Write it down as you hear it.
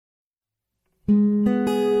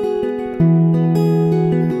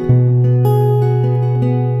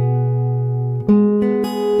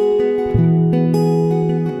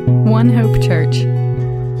One Hope Church.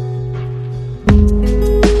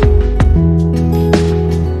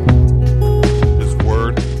 His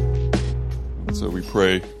word. So we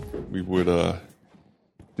pray we would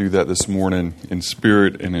do that this morning in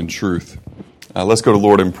spirit and in truth. Let's go to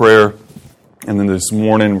Lord in prayer. And then this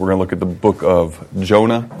morning we're going to look at the book of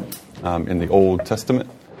Jonah in the Old Testament.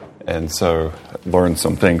 And so learn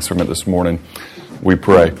some things from it this morning. We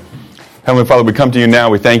pray. Heavenly Father, we come to you now.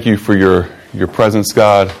 We thank you for your presence,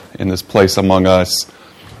 God, in this place among us.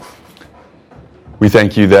 We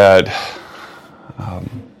thank you that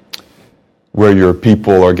where your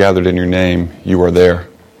people are gathered in your name, you are there.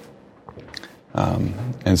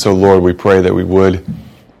 And so, Lord, we pray that we would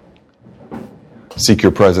seek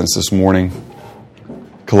your presence this morning,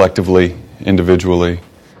 collectively, individually.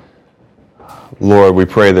 Lord, we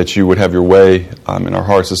pray that you would have your way in our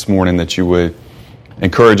hearts this morning, that you would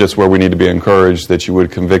encourage us where we need to be encouraged, that you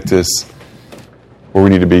would convict us where we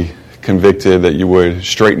need to be convicted, that you would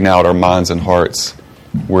straighten out our minds and hearts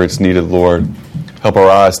where it's needed, Lord. Help our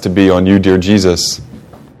eyes to be on you, dear Jesus,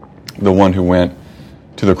 the one who went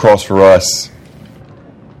to the cross for us,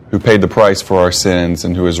 who paid the price for our sins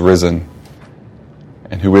and who is risen,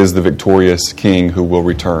 and who is the victorious King who will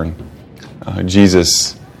return.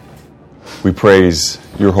 Jesus, we praise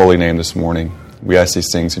your holy name this morning. We ask these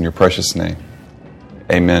things in your precious name.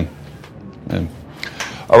 Amen. Amen.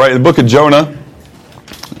 All right, the book of Jonah,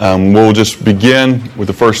 we'll just begin with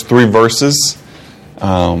the first 3 verses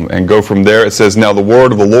and go from there. It says, "Now the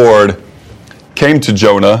word of the Lord came to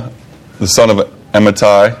Jonah, the son of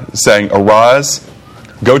Amittai, saying, Arise,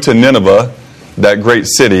 go to Nineveh, that great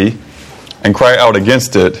city, and cry out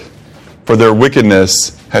against it, for their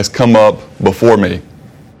wickedness has come up before me.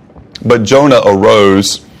 But Jonah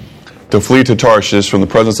arose to flee to Tarshish from the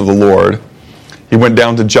presence of the Lord. He went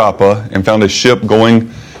down to Joppa and found a ship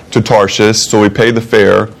going to Tarshish, so he paid the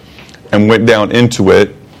fare and went down into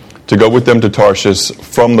it to go with them to Tarshish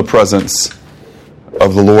from the presence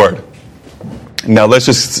of the Lord." Now let's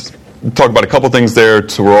just talk about a couple things there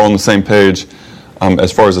so we're all on the same page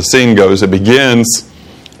as far as the scene goes. It begins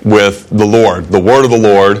with the Lord, the word of the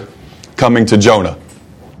Lord coming to Jonah.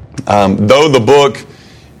 Though the book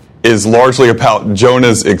is largely about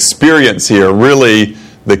Jonah's experience here, really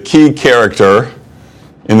the key character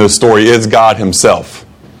in the story is God himself.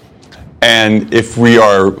 And if we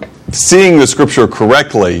are seeing the scripture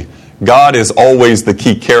correctly, God is always the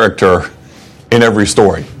key character in every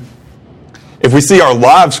story. If we see our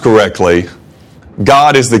lives correctly,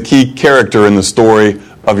 God is the key character in the story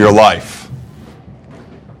of your life.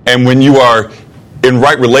 And when you are in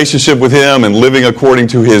right relationship with him and living according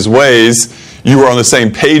to his ways, you are on the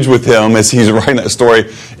same page with him as he's writing that story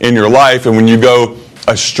in your life. And when you go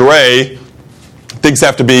astray, things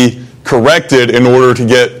have to be corrected in order to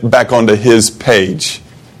get back onto his page.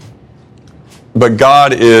 But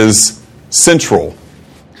God is central.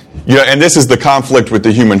 And this is the conflict with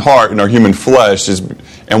the human heart and our human flesh,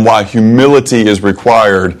 and why humility is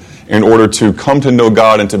required in order to come to know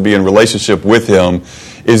God and to be in relationship with him,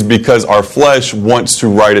 is because our flesh wants to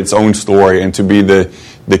write its own story and to be the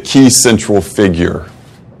key central figure.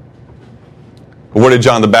 What did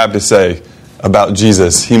John the Baptist say about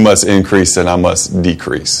Jesus? He must increase and I must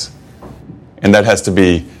decrease. And that has to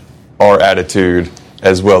be our attitude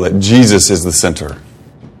as well, that Jesus is the center.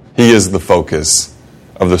 He is the focus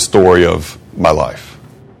of the story of my life.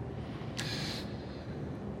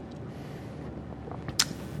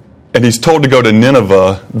 And he's told to go to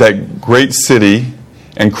Nineveh, that great city,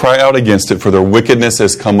 and cry out against it, for their wickedness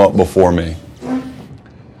has come up before me.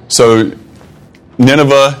 So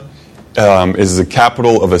Nineveh is the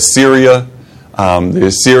capital of Assyria. The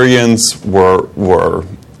Assyrians were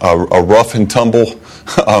a rough and tumble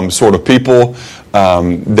sort of people.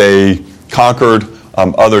 They conquered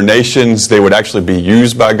other nations. They would actually be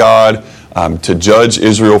used by God to judge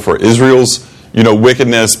Israel for Israel's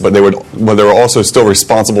wickedness, but they were also still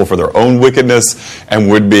responsible for their own wickedness and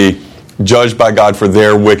would be judged by God for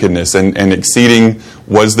their wickedness, and exceeding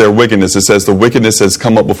was their wickedness. It says the wickedness has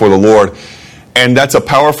come up before the Lord. And that's a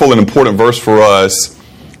powerful and important verse for us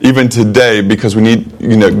even today, because we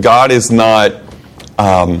need, God is not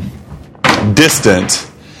distant.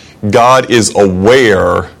 God is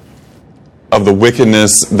aware of the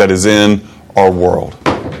wickedness that is in our world.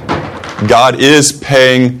 God is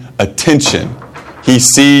paying attention. He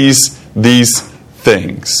sees these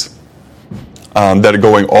things that are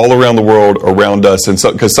going all around the world around us. And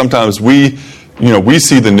so, because sometimes we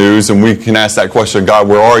see the news and we can ask that question, God,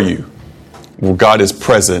 where are you? Well, God is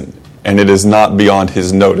present, and it is not beyond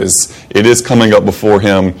his notice. It is coming up before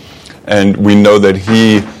him, and we know that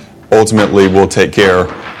he ultimately will take care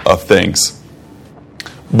of things.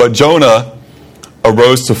 But Jonah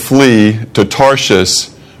arose to flee to Tarshish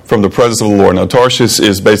from the presence of the Lord. Now, Tarshish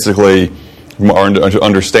is basically, from our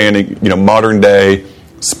understanding, modern day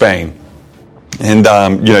Spain. And,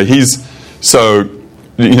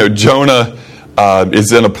 Jonah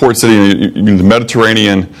is in a port city in the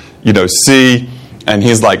Mediterranean, sea, and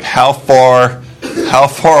he's like, how far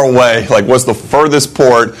away? Like, what's the furthest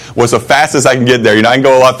port? What's the fastest I can get there? I can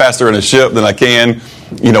go a lot faster in a ship than I can,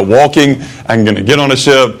 walking. I'm going to get on a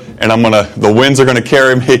ship, and the winds are going to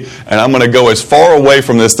carry me, and I'm going to go as far away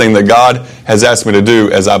from this thing that God has asked me to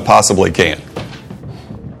do as I possibly can.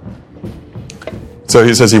 So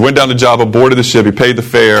he says he went down to Joppa, boarded the ship, he paid the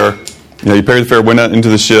fare. He paid the fare, went out into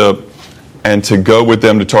the ship, and to go with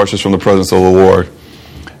them to Tarshish from the presence of the Lord.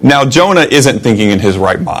 Now, Jonah isn't thinking in his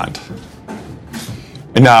right mind.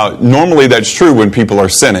 Now, normally that's true when people are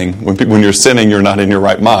sinning. When you're sinning, you're not in your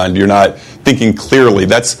right mind. You're not thinking clearly.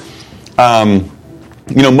 That's,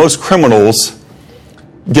 most criminals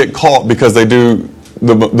get caught because they do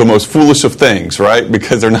the most foolish of things, right?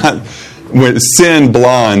 Because they're not, when sin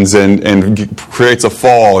blinds and creates a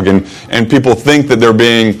fog, and people think that they're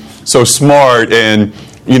being so smart and,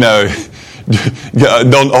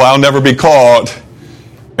 I'll never be caught,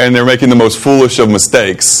 and they're making the most foolish of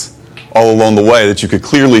mistakes all along the way that you could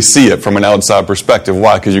clearly see it from an outside perspective.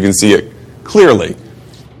 Why? Because you can see it clearly.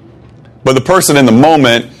 But the person in the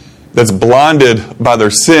moment that's blinded by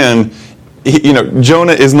their sin,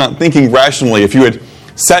 Jonah is not thinking rationally. If you had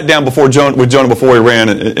sat down with Jonah before he ran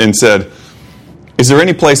and said, is there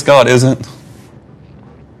any place God isn't?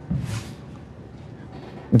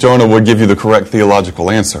 Jonah would give you the correct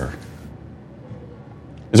theological answer.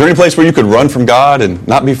 Is there any place where you could run from God and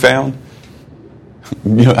not be found?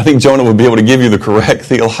 I think Jonah would be able to give you the correct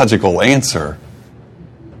theological answer.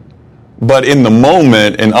 But in the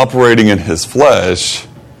moment and operating in his flesh,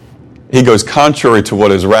 he goes contrary to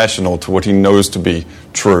what is rational, to what he knows to be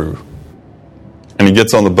true. And he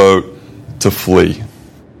gets on the boat to flee.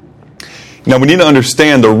 Now we need to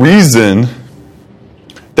understand the reason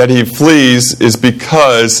that he flees is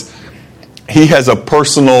because he has a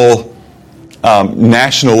personal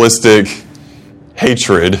nationalistic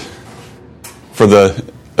hatred for the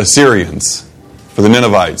Assyrians, for the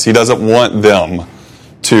Ninevites. He doesn't want them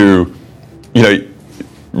to,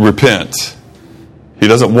 repent. He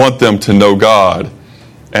doesn't want them to know God.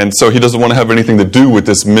 And so he doesn't want to have anything to do with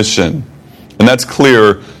this mission. And that's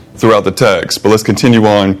clear throughout the text. But let's continue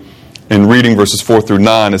on in reading verses 4 through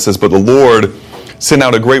 9. It says, but the Lord sent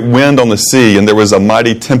out a great wind on the sea, and there was a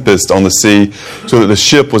mighty tempest on the sea, so that the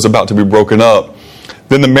ship was about to be broken up.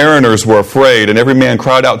 Then the mariners were afraid, and every man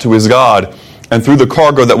cried out to his God, and threw the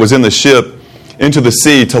cargo that was in the ship into the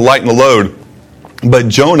sea to lighten the load. But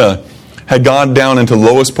Jonah had gone down into the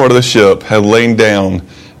lowest part of the ship, had lain down,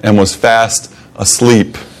 and was fast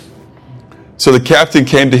asleep. So the captain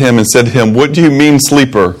came to him and said to him, what do you mean,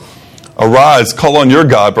 sleeper? Arise, call on your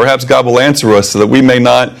God. Perhaps God will answer us so that we may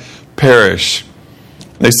not perish.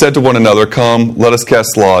 They said to one another, come, let us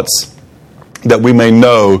cast lots, that we may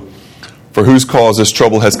know for whose cause this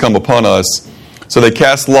trouble has come upon us. So they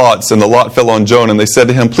cast lots, and the lot fell on Jonah. And they said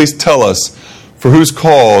to him, please tell us, for whose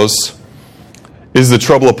cause is the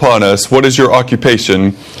trouble upon us? What is your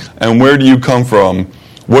occupation, and where do you come from?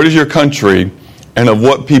 What is your country, and of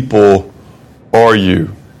what people are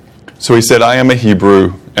you? So he said, I am a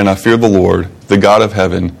Hebrew, and I fear the Lord, the God of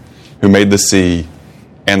heaven, who made the sea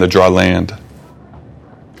and the dry land.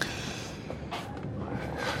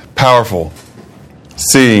 Powerful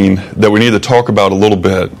scene that we need to talk about a little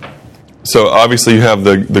bit. So obviously you have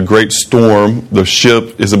the great storm. The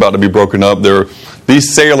ship is about to be broken up.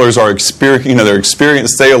 These sailors are they're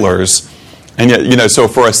experienced sailors, and yet so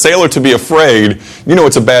for a sailor to be afraid,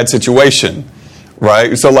 it's a bad situation,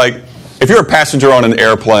 right? So like if you're a passenger on an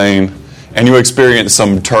airplane and you experience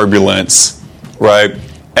some turbulence, right?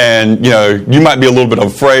 And you might be a little bit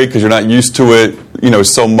afraid because you're not used to it,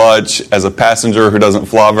 so much as a passenger who doesn't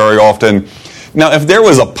fly very often. Now, if there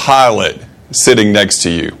was a pilot sitting next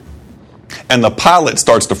to you, and the pilot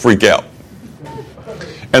starts to freak out,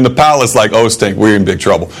 and the pilot's like, oh, stink, we're in big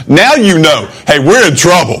trouble. Now hey, we're in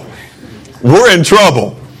trouble. We're in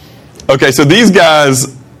trouble. Okay, so these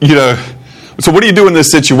guys, so what do you do in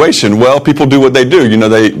this situation? Well, people do what they do.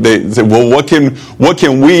 They say, well, what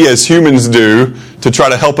can we as humans do to try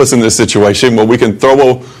to help us in this situation? Well, we can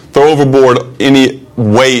throw overboard any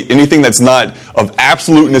weight, anything that's not of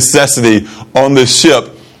absolute necessity on this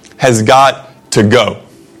ship has got to go.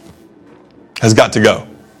 Has got to go.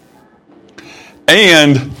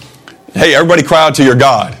 And, hey, everybody cry out to your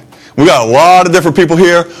God. We got a lot of different people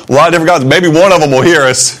here, a lot of different gods. Maybe one of them will hear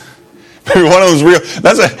us. Maybe one of them's real.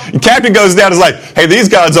 The captain goes down and is like, hey, these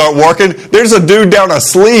gods aren't working. There's a dude down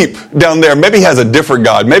asleep down there. Maybe he has a different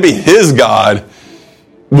God. Maybe his God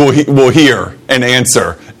will hear and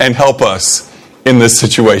answer and help us in this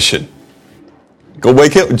situation. Go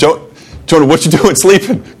wake him. Jonah, what you doing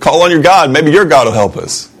sleeping? Call on your God. Maybe your God will help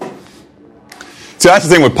us. See, that's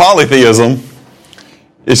the thing with polytheism.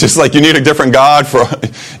 It's just like you need a different God for,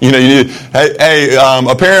 you need,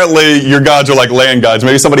 apparently your gods are like land gods.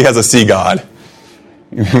 Maybe somebody has a sea God.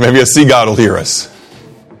 Maybe a sea God will hear us.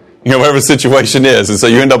 Whatever the situation is. And so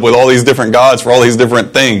you end up with all these different gods for all these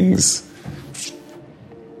different things.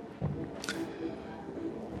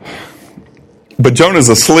 But Jonah's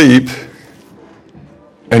asleep,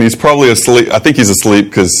 and he's probably asleep. I think he's asleep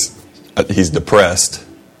because he's depressed.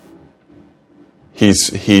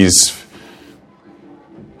 He's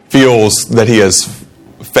feels that he has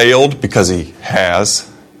failed because he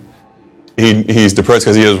has. He's depressed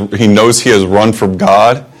because he knows he has run from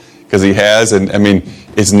God because he has. And I mean,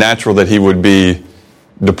 it's natural that he would be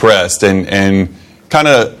depressed and kind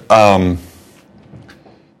of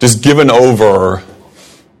just given over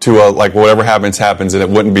to like whatever happens, and it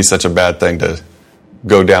wouldn't be such a bad thing to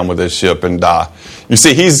go down with his ship and die. You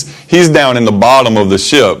see, he's down in the bottom of the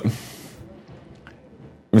ship.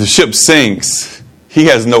 The ship sinks. He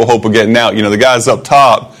has no hope of getting out. The guys up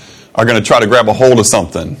top are going to try to grab a hold of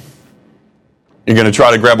something. You're going to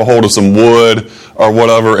try to grab a hold of some wood or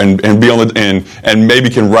whatever and be on the and maybe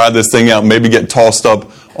can ride this thing out, maybe get tossed up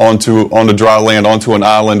onto dry land, onto an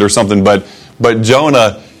island or something. But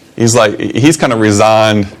Jonah, he's kind of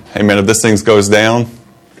resigned. Hey man, if this thing goes down,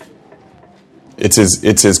 it's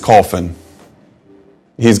his coffin.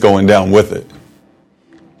 He's going down with it.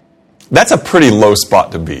 That's a pretty low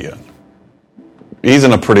spot to be in. He's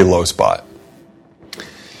in a pretty low spot.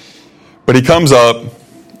 But he comes up,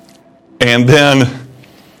 and then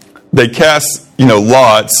they cast,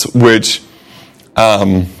 lots, which,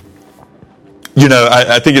 I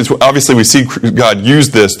think it's obviously we see God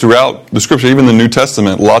use this throughout the Scripture, even the New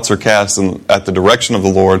Testament. Lots are cast at the direction of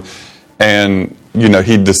the Lord, and he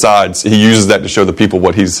uses that to show the people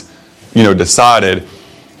what he's, decided.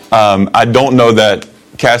 I don't know that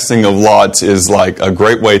casting of lots is like a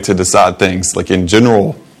great way to decide things, like in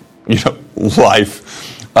general,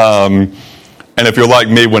 life. And if you're like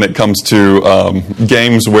me when it comes to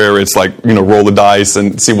games where it's like, roll the dice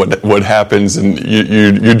and see what happens, and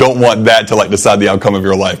you don't want that to like decide the outcome of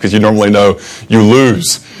your life, because you normally know you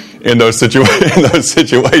lose in those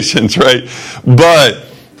situations, right? But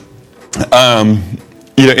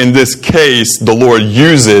in this case, the Lord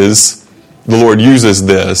uses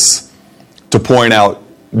this to point out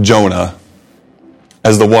Jonah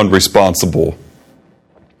as the one responsible.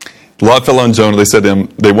 A lot fell on Jonah. They said to him,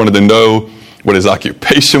 they wanted to know what his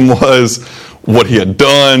occupation was, what he had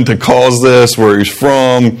done to cause this, where he's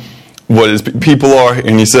from, what his people are.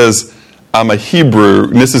 And he says, I'm a Hebrew.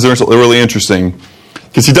 And this is really interesting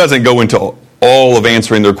because he doesn't go into all of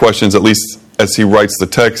answering their questions, at least as he writes the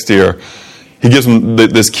text here. He gives them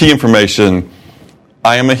this key information.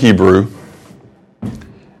 I am a Hebrew,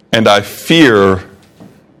 and I fear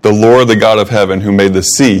the Lord, the God of heaven, who made the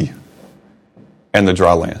sea and the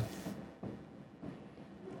dry land.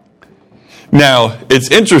 Now, it's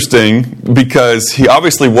interesting because he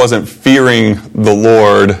obviously wasn't fearing the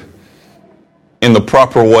Lord in the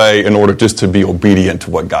proper way in order just to be obedient to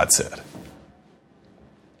what God said.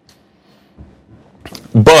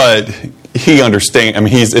 But he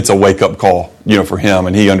understands, it's a wake-up call, for him,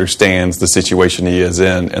 and he understands the situation he is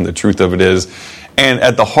in, and the truth of it is. And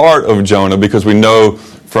at the heart of Jonah, because we know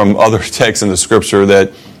from other texts in the Scripture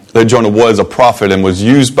that Jonah was a prophet and was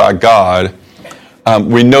used by God,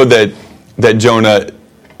 we know that Jonah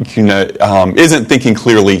isn't thinking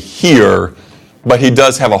clearly here, but he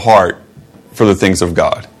does have a heart for the things of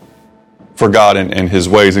God, for God and his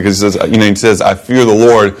ways. Because he says, I fear the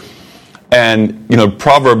Lord. And,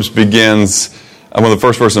 Proverbs begins, one of the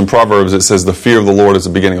first verses in Proverbs, it says, the fear of the Lord is the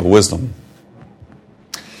beginning of wisdom.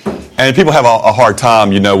 And people have a hard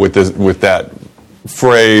time, with that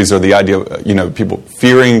phrase or the idea of, people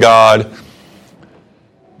fearing God.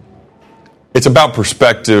 It's about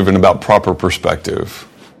perspective and about proper perspective.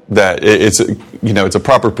 That it's a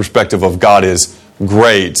proper perspective of God is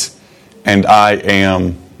great and I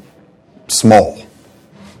am small.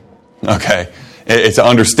 Okay? It's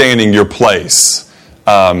understanding your place,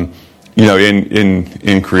 in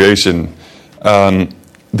creation.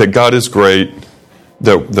 That God is great,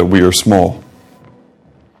 that we are small.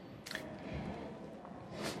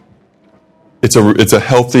 It's a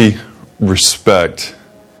healthy respect,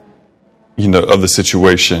 of the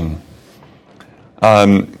situation.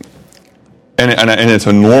 And and it's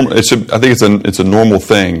a normal. I think it's a normal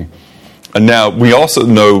thing. And now we also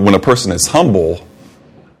know when a person is humble,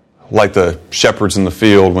 like the shepherds in the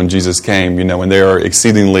field when Jesus came, and they are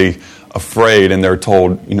exceedingly afraid, and they're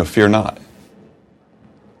told, fear not.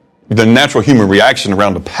 The natural human reaction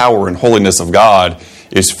around the power and holiness of God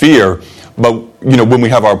is fear. But when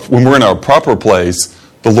we're in our proper place,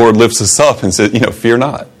 the Lord lifts us up and says, fear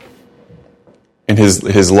not. And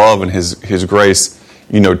His love and His grace,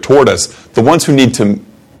 toward us. The ones who need to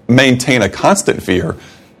maintain a constant fear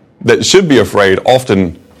that should be afraid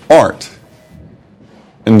often aren't.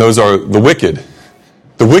 And those are the wicked.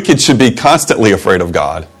 The wicked should be constantly afraid of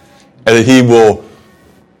God, and that He will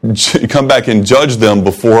come back and judge them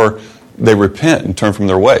before they repent and turn from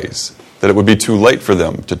their ways. That it would be too late for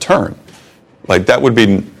them to turn. Like, that would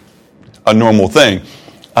be a normal thing.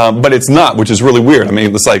 But it's not, which is really weird. I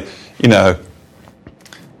mean, it's like,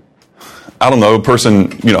 I don't know, a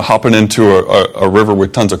person, hopping into a river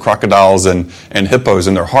with tons of crocodiles and hippos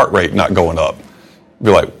and their heart rate not going up.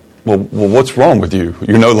 Be like, well, what's wrong with you?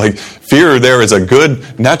 Fear there is a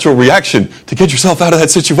good natural reaction to get yourself out of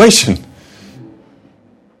that situation.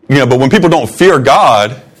 But when people don't fear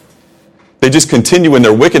God, they just continue in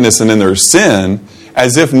their wickedness and in their sin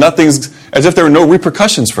as if there are no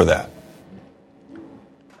repercussions for that.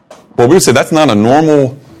 Well, we would say that's not a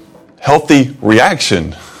normal, healthy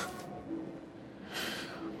reaction.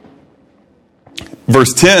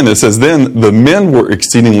 Verse 10, it says, then the men were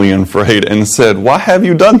exceedingly afraid and said, why have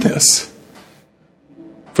you done this?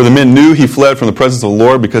 For the men knew he fled from the presence of the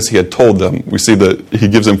Lord because he had told them. We see that he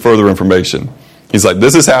gives them further information. He's like,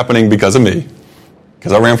 this is happening because of me,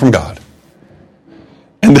 because I ran from God.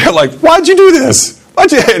 And they're like, why'd you do this?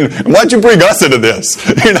 Why'd you bring us into this?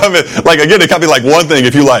 Again, it can be like one thing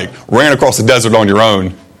if you ran across the desert on your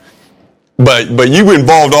own. But you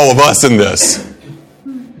involved all of us in this.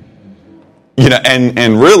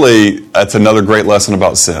 And really, that's another great lesson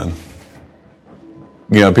about sin.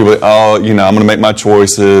 People are, I'm going to make my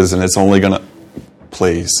choices, and it's only going to,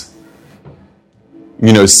 please.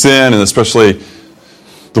 Sin, and especially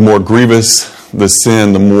the more grievous the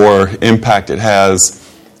sin, the more impact it has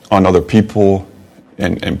on other people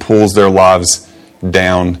and pulls their lives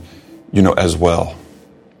down, as well.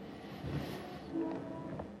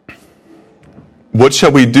 What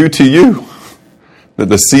shall we do to you that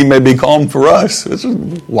the sea may be calm for us? It's a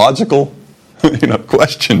logical,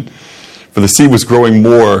 question. For the sea was growing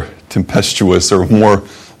more tempestuous or more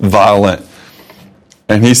violent.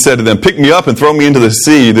 And he said to them, pick me up and throw me into the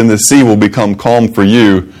sea, then the sea will become calm for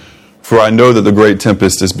you. For I know that the great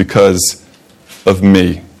tempest is because of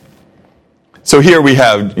me. So here we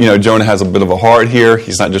have, Jonah has a bit of a heart here.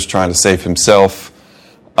 He's not just trying to save himself.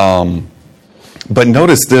 But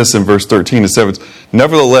notice this in verse 13. It says,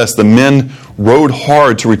 nevertheless, the men rowed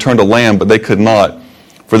hard to return to land, but they could not.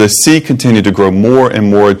 For the sea continued to grow more and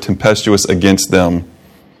more tempestuous against them.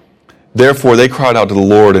 Therefore they cried out to the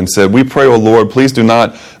Lord and said, we pray, O Lord, please do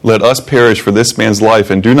not let us perish for this man's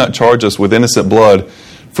life, and do not charge us with innocent blood.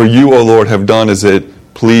 For you, O Lord, have done as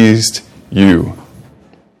it pleased you.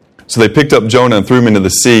 So they picked up Jonah and threw him into the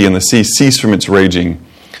sea, and the sea ceased from its raging.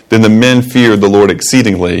 Then the men feared the Lord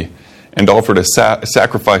exceedingly, and offered a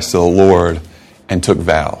sacrifice to the Lord, and took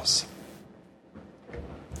vows.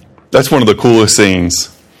 That's one of the coolest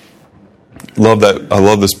scenes. Love that. I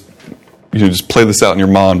love this. Just play this out in your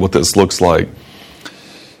mind, what this looks like.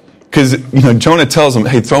 Because, Jonah tells them,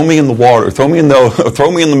 hey, throw me in the water, throw me in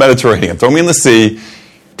the Mediterranean, throw me in the sea.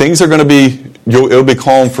 Things are going to be, it'll be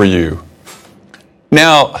calm for you.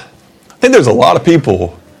 Now, I think there's a lot of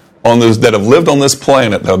people that have lived on this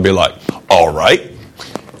planet that would be like, all right,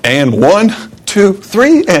 and 1, 2,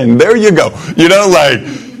 3, and there you go.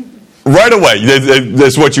 Right away.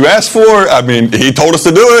 That's what you asked for. I mean, he told us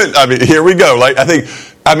to do it. I mean, here we go.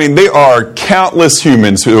 There are countless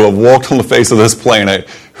humans who have walked on the face of this planet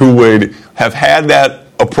who would have had that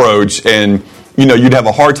approach, and, you'd have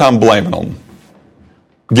a hard time blaming them,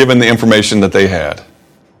 given the information that they had.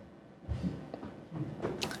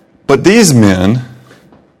 But these men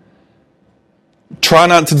try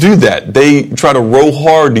not to do that. They try to row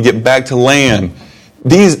hard to get back to land.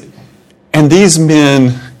 These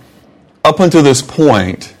men, up until this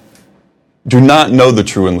point, do not know the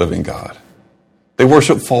true and living God. They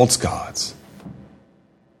worship false gods.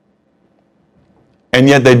 And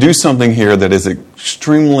yet they do something here that is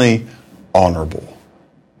extremely honorable.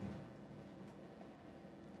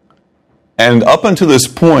 And up until this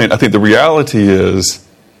point, I think the reality is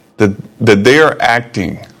that they are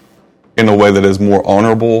acting in a way that is more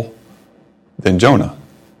honorable than Jonah.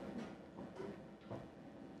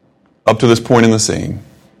 Up to this point in the scene,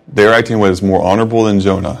 they're acting in a way that is more honorable than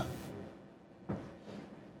Jonah.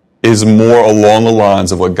 is more along the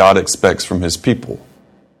lines of what God expects from his people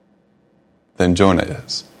than Jonah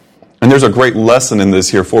is. And there's a great lesson in this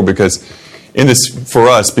here for us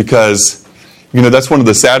because that's one of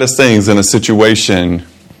the saddest things in a situation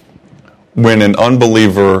when an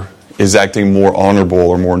unbeliever is acting more honorable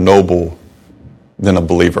or more noble than a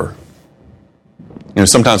believer.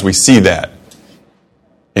 Sometimes we see that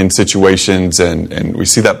in situations and we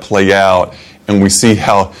see that play out and we see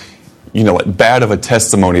how, bad of a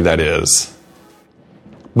testimony that is.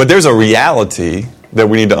 But there's a reality that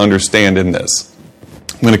we need to understand in this.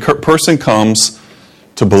 When a person comes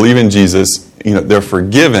to believe in Jesus, they're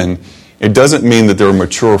forgiven, it doesn't mean that they're a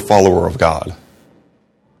mature follower of God.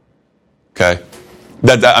 Okay?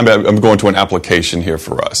 I'm going to an application here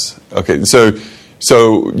for us. Okay, so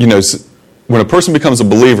when a person becomes a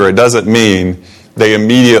believer, it doesn't mean they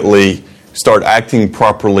immediately start acting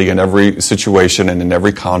properly in every situation and in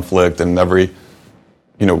every conflict and in every,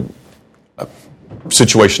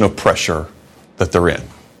 situation of pressure that they're in.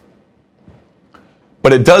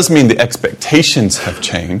 But it does mean the expectations have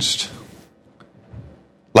changed.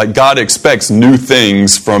 Like God expects new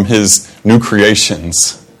things from his new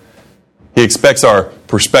creations. He expects our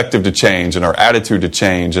perspective to change and our attitude to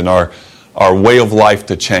change and our way of life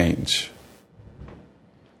to change.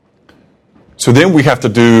 So then we have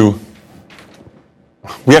to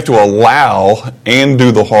allow and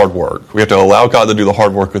do the hard work. We have to allow God to do the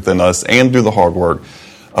hard work within us and do the hard work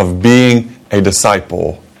of being a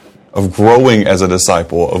disciple, of growing as a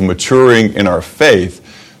disciple, of maturing in our faith,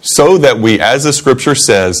 so that we, as the Scripture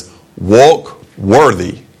says, walk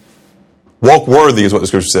worthy. Walk worthy is what the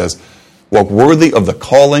Scripture says. Walk worthy of the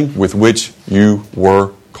calling with which you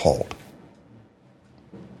were called.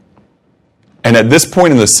 And at this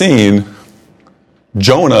point in the scene,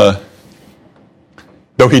 Jonah,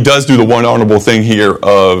 though he does do the one honorable thing here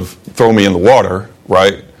of throw me in the water,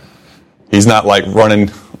 right? He's not like running,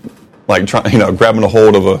 like trying, grabbing a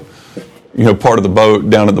hold of a, part of the boat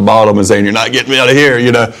down at the bottom and saying, "You're not getting me out of here,"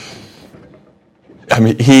 I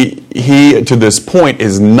mean, he to this point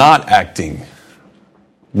is not acting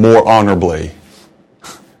more honorably.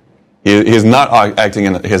 He has not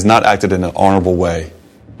acted in an honorable way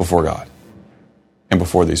before God and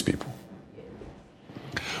before these people.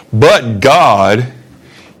 But God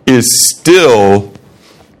is still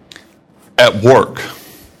at work.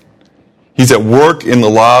 He's at work in the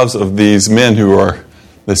lives of these men who are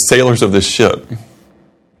the sailors of this ship.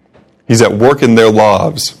 He's at work in their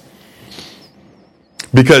lives.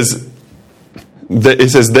 Because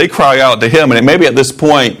it says they cry out to him, and maybe at this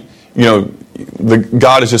point, the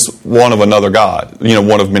God is just one of another God,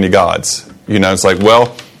 one of many gods. It's like,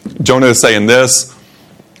 well, Jonah is saying this.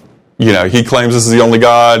 He claims this is the only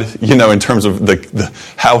God, in terms of the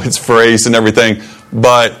how it's phrased and everything.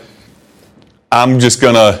 But I'm just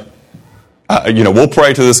going to, we'll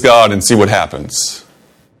pray to this God and see what happens.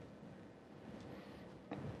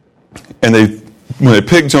 And when they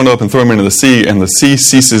pick Jonah up and throw him into the sea, and the sea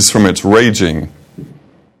ceases from its raging,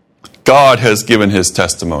 God has given his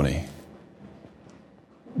testimony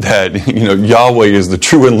that, Yahweh is the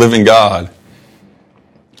true and living God.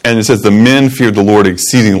 And it says, the men feared the Lord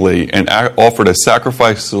exceedingly and offered a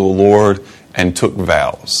sacrifice to the Lord and took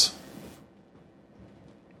vows.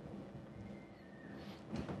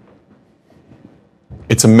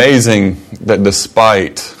 It's amazing that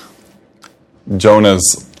despite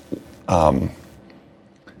Jonah's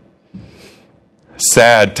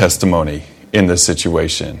sad testimony in this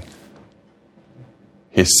situation,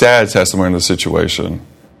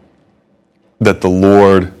 that the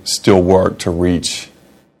Lord still worked to reach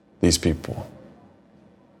these people.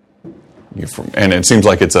 And it seems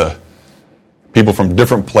like it's people from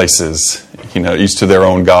different places, each to their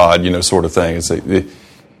own God, sort of thing.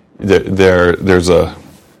 There's going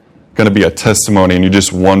to be a testimony, and you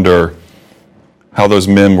just wonder how those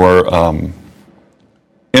men were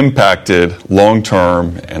impacted long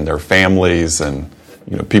term, and their families, and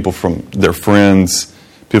people from their friends,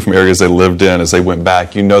 people from areas they lived in, as they went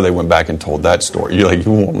back. They went back and told that story. You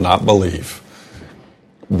will not believe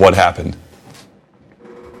what happened.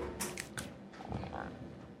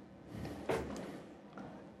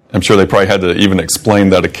 I'm sure they probably had to even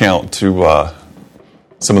explain that account to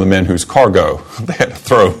some of the men whose cargo they had to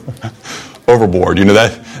throw overboard.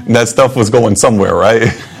 That stuff was going somewhere, right?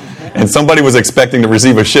 And somebody was expecting to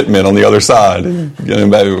receive a shipment on the other side. We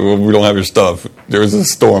don't have your stuff. There was a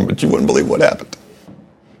storm, but you wouldn't believe what happened.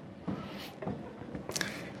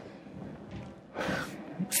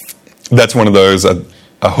 That's one of those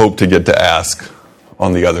I hope to get to ask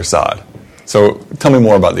on the other side. So tell me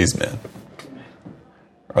more about these men.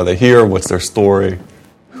 Are they here? What's their story?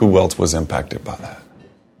 Who else was impacted by that?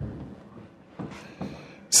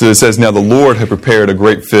 So it says, now the Lord had prepared a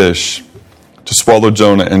great fish to swallow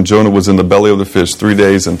Jonah, and Jonah was in the belly of the fish 3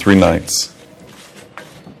 days and 3 nights.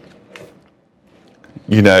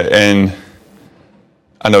 And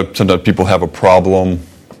I know sometimes people have a problem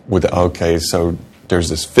with, okay, so there's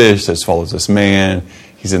this fish that swallows this man.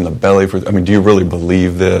 He's in the belly do you really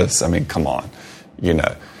believe this? Come on,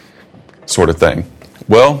 sort of thing.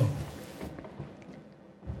 Well,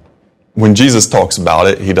 when Jesus talks about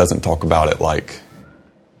it, he doesn't talk about it like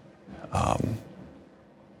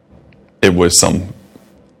it was some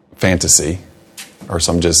fantasy or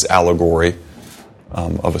some just allegory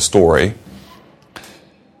of a story.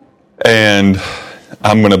 And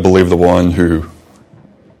I'm going to believe the one who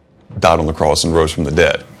died on the cross and rose from the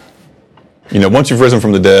dead. Once you've risen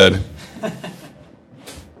from the dead,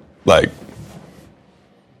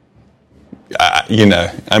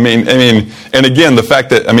 and again, the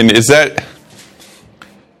fact that,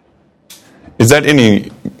 is that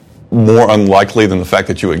any more unlikely than the fact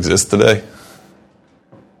that you exist today?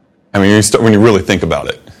 When you really think about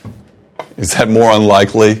it, is that more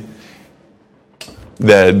unlikely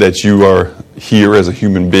that you are here as a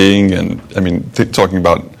human being? And talking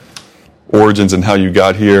about origins and how you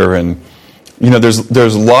got here, and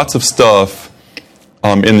there's lots of stuff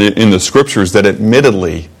in the scriptures that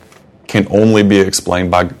admittedly can only be explained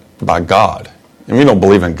by God. And we don't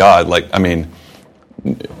believe in God.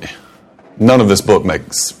 None of this book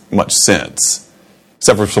makes much sense,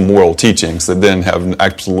 except for some moral teachings that then have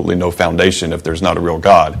absolutely no foundation if there's not a real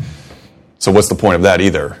God. So what's the point of that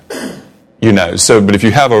either? But if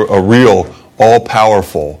you have a real,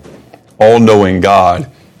 all-powerful, all-knowing God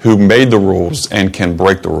who made the rules and can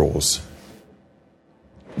break the rules,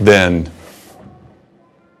 then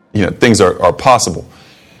things are possible.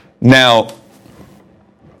 Now,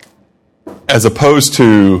 as opposed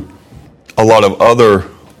to a lot of other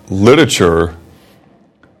literature,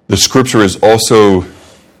 the scripture is also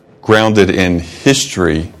grounded in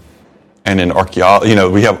history and in archaeology.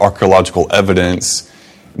 We have archaeological evidence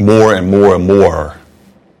more and more and more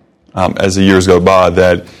as the years go by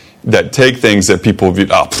that take things that people view,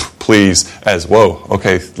 please, as, whoa,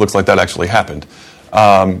 okay, looks like that actually happened.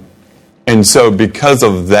 And so because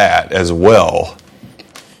of that as well,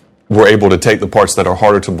 we're able to take the parts that are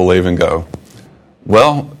harder to believe and go,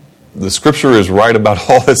 well, the scripture is right about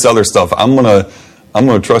all this other stuff. I'm gonna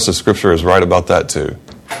trust the scripture is right about that too.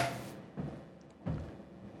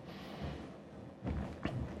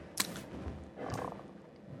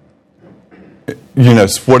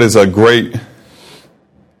 What is a great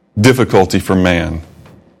difficulty for man,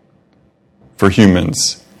 for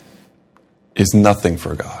humans, is nothing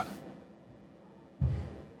for God.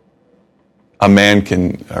 A man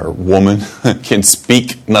or woman can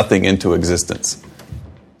speak nothing into existence.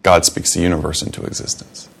 God speaks the universe into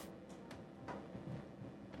existence.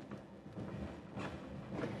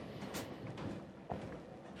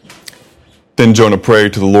 Then Jonah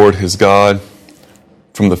prayed to the Lord his God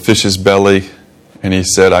from the fish's belly, and he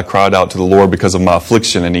said, I cried out to the Lord because of my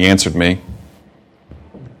affliction, and he answered me.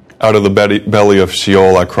 Out of the belly of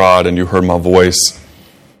Sheol I cried, and you heard my voice.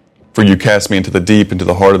 For you cast me into the deep, into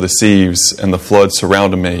the heart of the seas, and the flood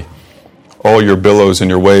surrounded me. All your billows and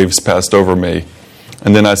your waves passed over me.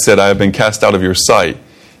 And then I said, I have been cast out of your sight,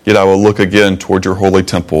 yet I will look again toward your holy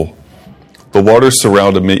temple. The waters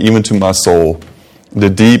surrounded me, even to my soul. The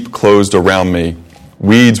deep closed around me.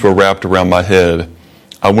 Weeds were wrapped around my head.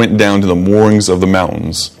 I went down to the moorings of the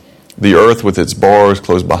mountains. The earth with its bars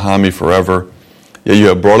closed behind me forever. Yet you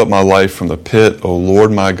have brought up my life from the pit, O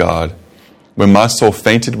Lord my God. When my soul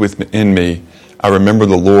fainted within me, I remembered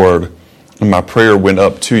the Lord, and my prayer went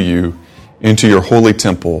up to you into your holy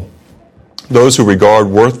temple. Those who regard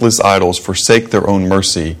worthless idols forsake their own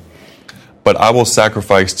mercy, but I will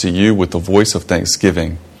sacrifice to you with the voice of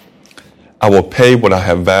thanksgiving. I will pay what I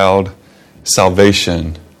have vowed.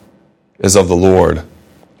 Salvation is of the Lord.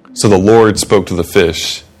 So the Lord spoke to the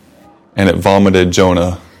fish, and it vomited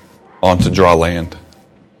Jonah onto dry land.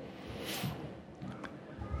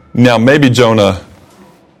 Now, maybe Jonah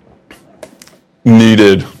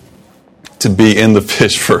needed to be in the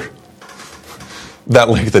fish for that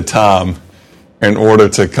length of time in order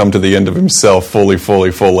to come to the end of himself fully,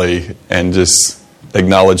 and just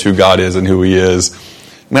acknowledge who God is and who he is.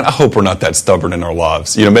 Man, I hope we're not that stubborn in our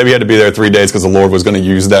lives. Maybe he had to be there 3 days because the Lord was going to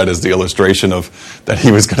use that as the illustration of that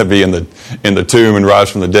he was going to be in the tomb and rise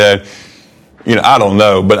from the dead. I don't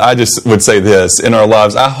know, but I just would say this. In our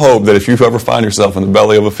lives, I hope that if you ever find yourself in the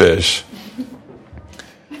belly of a fish,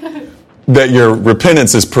 that your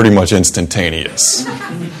repentance is pretty much instantaneous.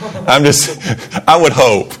 I would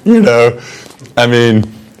hope,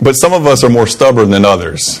 but some of us are more stubborn than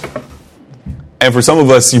others. And for some of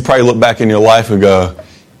us, you probably look back in your life and go,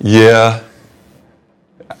 yeah,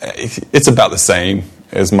 it's about the same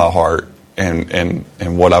as my heart and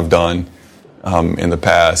what I've done in the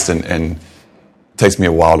past. And it takes me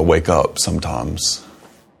a while to wake up sometimes.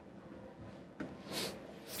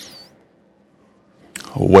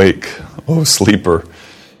 Awake, oh sleeper.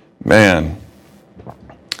 Man.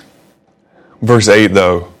 Verse 8,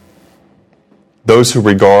 though. Those who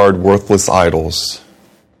regard worthless idols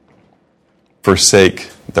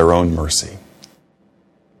forsake their own mercy.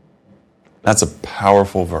 That's a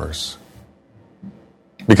powerful verse.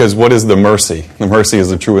 Because what is the mercy? The mercy is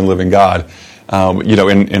the true and living God.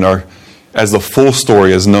 In our, as the full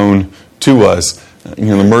story is known to us,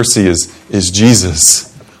 the mercy is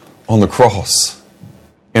Jesus on the cross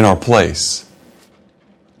in our place.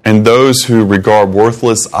 And those who regard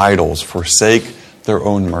worthless idols forsake their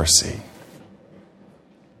own mercy.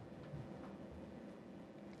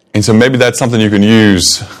 And so maybe that's something you can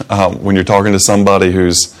use when you're talking to somebody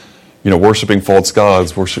who's, worshiping false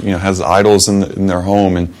gods, has idols in their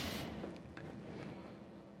home, and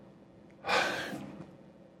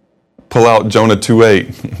pull out Jonah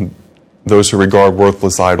 2:8. Those who regard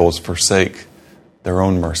worthless idols forsake their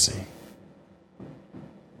own mercy.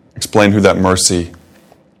 Explain who that mercy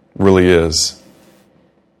really is.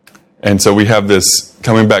 And so we have this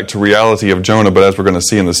coming back to reality of Jonah, but as we're going to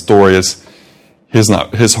see in the story,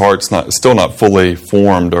 his heart's still not fully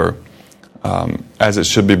formed or as it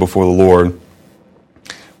should be before the Lord.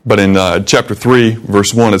 But in chapter 3,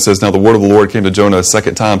 verse 1, it says, Now the word of the Lord came to Jonah a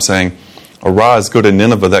second time, saying, Arise, go to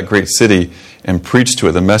Nineveh, that great city, and preach to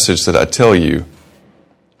it the message that I tell you.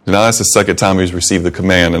 Now that's the second time he's received the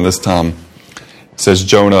command, and this time it says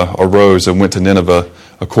Jonah arose and went to Nineveh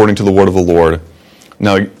according to the word of the Lord.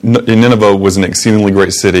 Now Nineveh was an exceedingly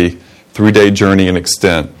great city, 3-day journey in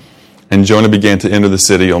extent. And Jonah began to enter the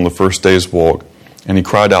city on the first day's walk, and he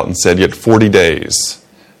cried out and said, Yet 40 days,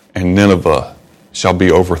 and Nineveh shall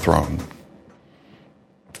be overthrown.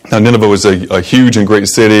 Now Nineveh was a huge and great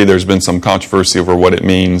city. There's been some controversy over what it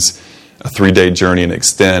means, a 3-day journey in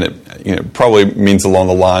extent. It probably means along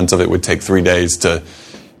the lines of it would take 3 days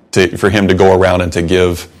for him to go around and to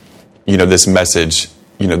give, this message,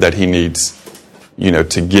 that he needs,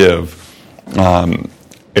 to give.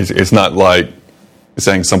 It's not like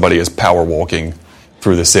saying somebody is power walking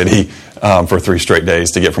through the city for 3 straight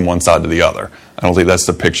days to get from one side to the other. I don't think that's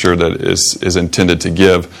the picture that is intended to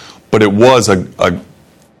give. But it was a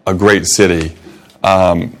great city.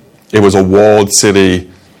 It was a walled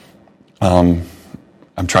city. I'm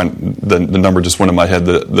trying. The number just went in my head.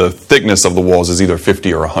 The thickness of the walls is either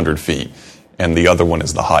 50 or 100 feet, and the other one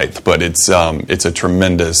is the height. But it's a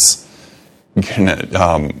tremendous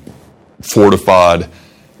fortified,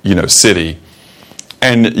 city.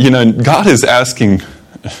 And God is asking.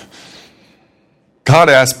 God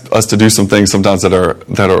asks us to do some things sometimes that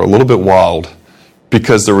are a little bit wild,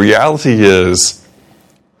 because the reality is,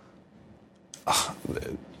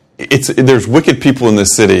 there's wicked people in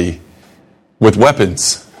this city with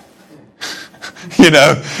weapons, and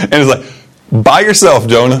it's like, by yourself,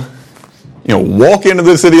 Jonah, walk into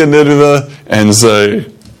the city of Nineveh and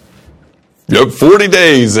say, 40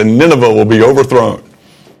 days and Nineveh will be overthrown.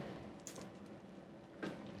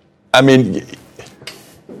 I mean,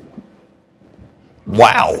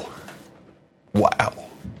 wow.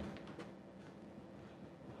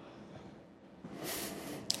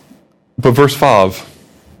 But verse 5,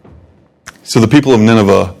 so the people of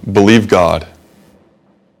Nineveh believed God,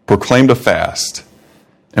 proclaimed a fast,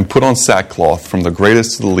 and put on sackcloth from the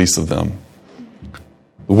greatest to the least of them.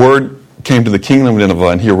 The word came to the king of Nineveh,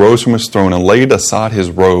 and he arose from his throne and laid aside his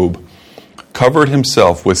robe, covered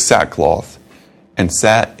himself with sackcloth, and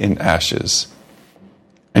sat in ashes.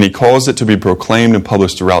 And he caused it to be proclaimed and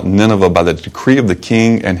published throughout Nineveh by the decree of the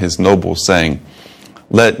king and his nobles, saying,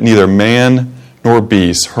 Let neither man nor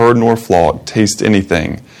beast, herd nor flock, taste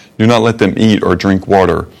anything. Do not let them eat or drink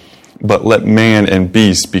water, but let man and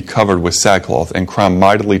beast be covered with sackcloth and cry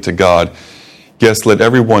mightily to God. Yes, let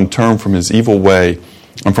everyone turn from his evil way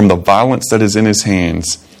and from the violence that is in his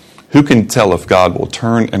hands. Who can tell if God will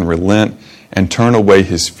turn and relent and turn away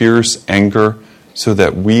his fierce anger so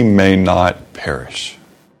that we may not perish?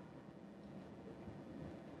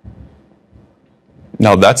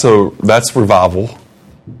 Now that's revival.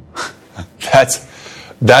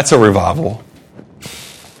 That's a revival.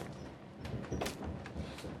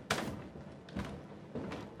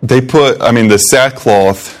 They put, the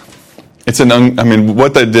sackcloth.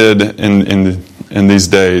 What they did in these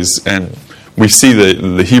days, and we see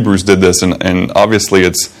the Hebrews did this, and obviously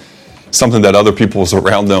it's something that other peoples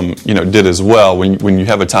around them, did as well. When you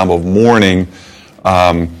have a time of mourning,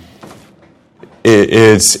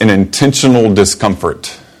 it's an intentional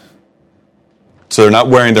discomfort. So they're not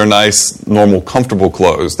wearing their nice, normal, comfortable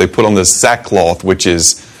clothes. They put on this sackcloth, which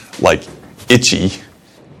is like itchy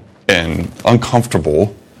and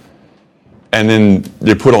uncomfortable. And then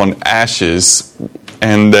they put on ashes,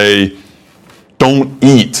 and they don't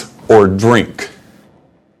eat or drink.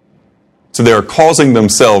 So they are causing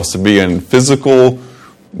themselves to be in physical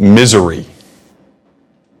misery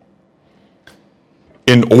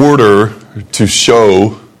in order to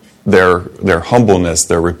show their humbleness,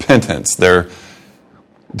 their repentance, their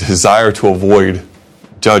desire to avoid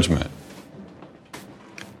judgment.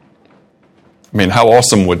 I mean, how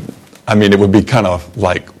awesome it would be kind of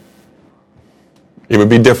like, it would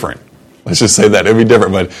be different. Let's just say that. It would be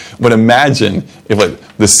different. But imagine if, like,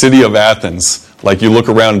 the city of Athens, like, you look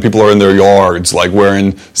around and people are in their yards, like,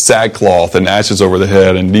 wearing sackcloth and ashes over the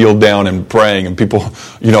head and kneel down and praying, and people,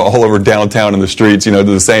 all over downtown in the streets, do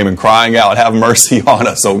the same and crying out, "Have mercy on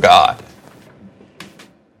us, oh God."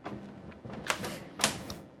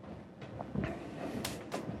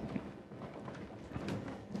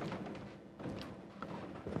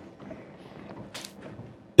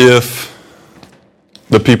 If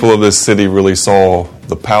the people of this city really knew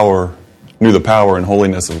the power and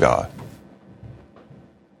holiness of God,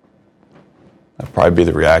 that'd probably be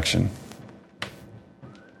the reaction.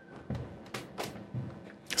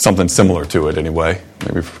 Something similar to it anyway,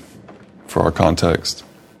 maybe for our context.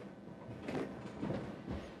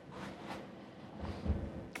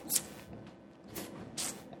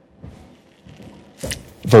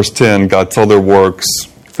 Verse 10, God saw their works,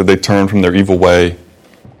 that they turned from their evil way,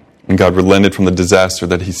 and God relented from the disaster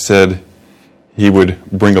that He said He would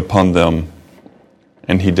bring upon them,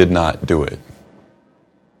 and He did not do it.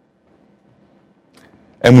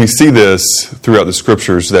 And we see this throughout the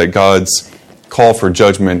Scriptures, that God's call for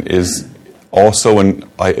judgment is also, in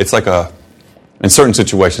certain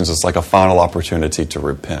situations, it's like a final opportunity to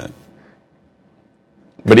repent.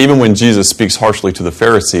 But even when Jesus speaks harshly to the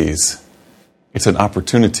Pharisees, it's an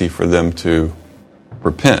opportunity for them to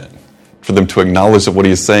repent, for them to acknowledge that what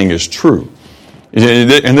He is saying is true.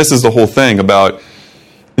 And this is the whole thing about,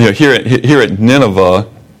 here at Nineveh,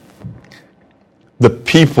 the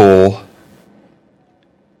people,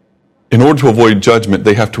 in order to avoid judgment,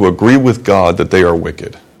 they have to agree with God that they are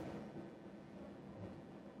wicked.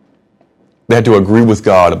 They had to agree with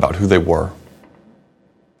God about who they were.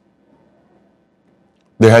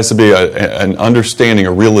 There has to be an understanding,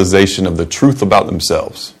 a realization of the truth about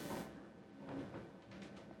themselves.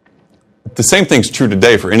 The same thing's true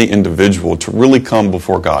today for any individual to really come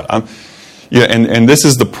before God. And this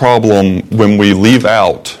is the problem when we leave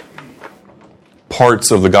out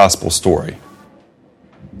parts of the gospel story.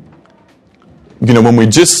 When we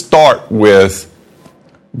just start with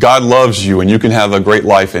God loves you and you can have a great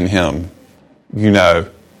life in Him,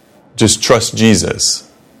 just trust Jesus.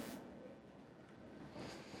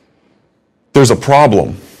 There's a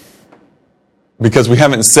problem because we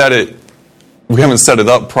haven't set it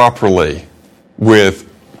up properly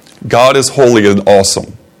with God is holy and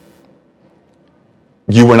awesome.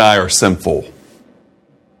 You and I are sinful.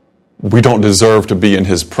 We don't deserve to be in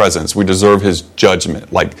His presence. We deserve His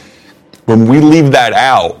judgment. Like, when we leave that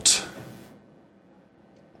out,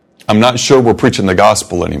 I'm not sure we're preaching the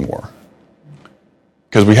gospel anymore.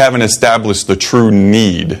 Because we haven't established the true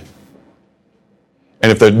need.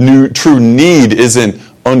 And if the true need isn't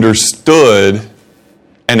understood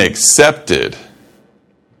and accepted,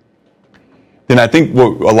 then I think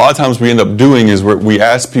what a lot of times we end up doing is we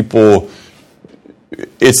ask people,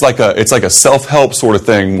 it's like a self-help sort of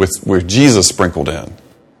thing with Jesus sprinkled in.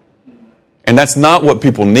 And that's not what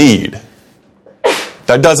people need.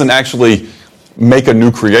 That doesn't actually make a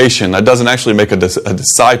new creation. That doesn't actually make a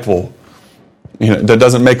disciple. That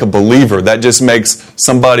doesn't make a believer. That just makes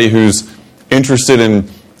somebody who's interested in,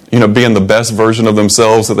 being the best version of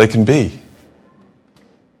themselves that they can be.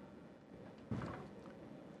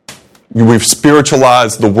 We've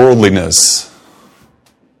spiritualized the worldliness.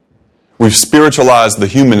 We've spiritualized the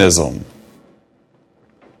humanism.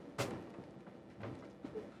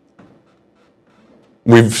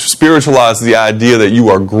 We've spiritualized the idea that you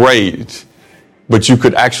are great, but you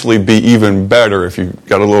could actually be even better if you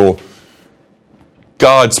got a little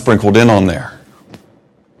God sprinkled in on there.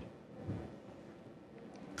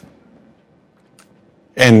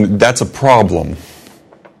 And that's a problem.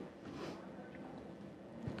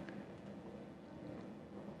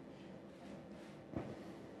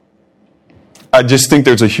 I just think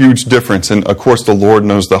there's a huge difference, and of course the Lord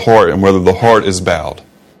knows the heart and whether the heart is bowed.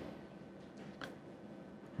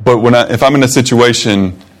 But if I'm in a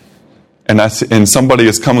situation and somebody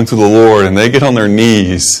is coming to the Lord and they get on their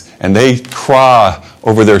knees and they cry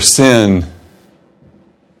over their sin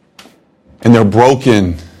and they're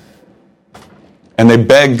broken and they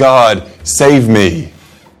beg God, save me.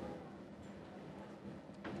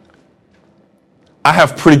 I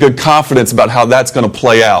have pretty good confidence about how that's going to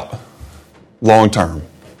play out long term.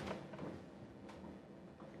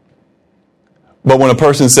 But when a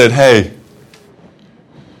person said, hey,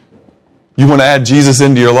 you want to add Jesus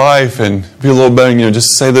into your life and be a little better,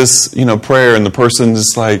 just say this, prayer, and the person's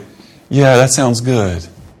just like, yeah, that sounds good.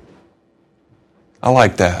 I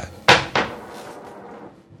like that.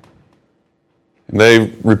 And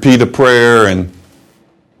they repeat a prayer and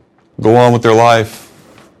go on with their life.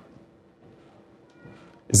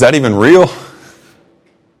 Is that even real?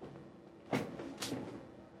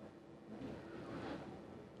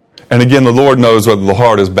 And again, the Lord knows whether the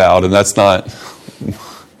heart is bowed, and that's not,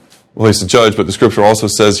 well, He's the judge, but the Scripture also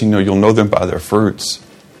says, you'll know them by their fruits.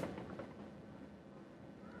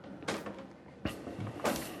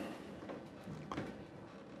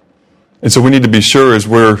 And so we need to be sure as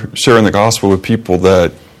we're sharing the gospel with people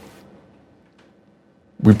that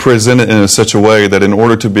we present it in such a way that in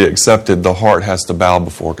order to be accepted, the heart has to bow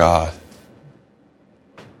before God.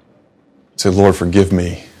 Say, Lord, forgive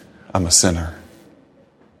me. I'm a sinner.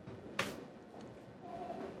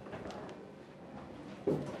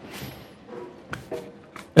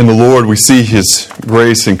 In the Lord, we see His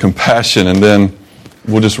grace and compassion, and then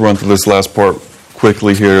we'll just run through this last part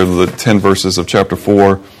quickly here, the 10 verses of chapter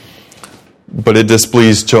 4. But it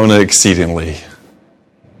displeased Jonah exceedingly,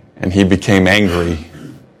 and he became angry.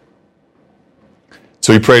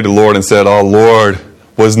 So he prayed to the Lord and said, "Oh Lord,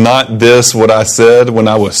 was not this what I said when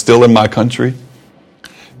I was still in my country?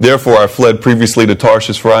 Therefore I fled previously to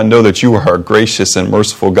Tarshish, for I know that you are a gracious and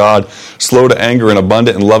merciful God, slow to anger and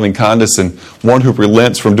abundant in loving kindness, and one who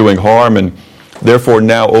relents from doing harm. And therefore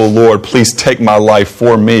now, O Lord, please take my life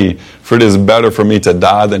for me, for it is better for me to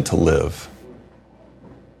die than to live."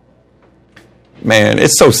 Man,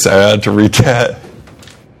 it's so sad to read that.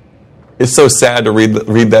 It's so sad to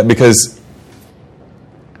read that because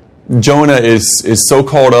Jonah is so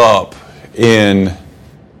caught up in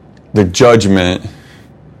the judgment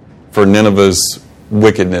for Nineveh's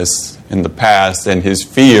wickedness in the past and his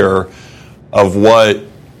fear of what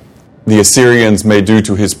the Assyrians may do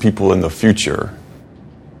to his people in the future,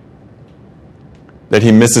 that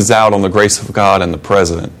he misses out on the grace of God in the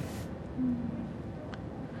present.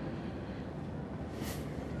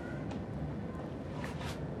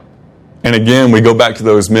 And again, we go back to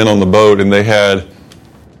those men on the boat, and they had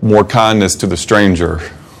more kindness to the stranger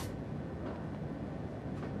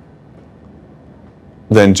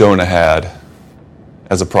than Jonah had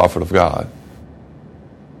as a prophet of God.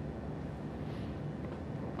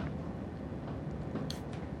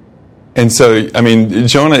 And so,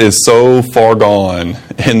 Jonah is so far gone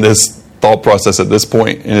in this thought process at this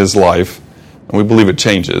point in his life, and we believe it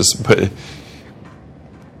changes, but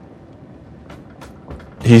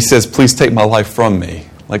he says, "Please take my life from me.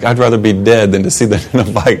 Like, I'd rather be dead than to see the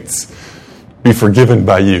Ninevites be forgiven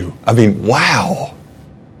by you." Wow.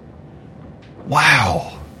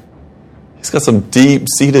 Wow. He's got some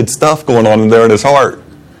deep-seated stuff going on in there in his heart.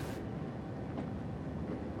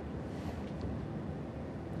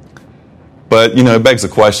 But, it begs the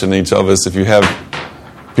question in each of us, if you have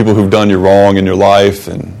people who've done you wrong in your life,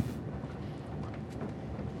 and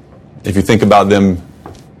if you think about them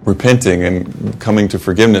repenting and coming to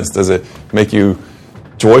forgiveness, does it make you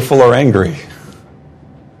joyful or angry?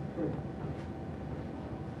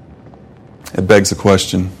 It begs the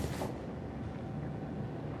question.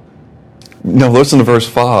 Now listen to verse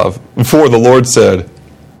 5. Before the Lord said,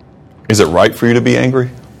 "Is it right for you to be angry?"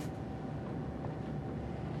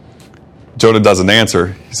 Jonah doesn't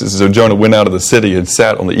answer. He says, "So Jonah went out of the city and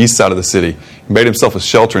sat on the east side of the city. He made himself a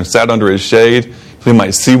shelter and sat under his shade so he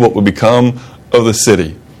might see what would become of the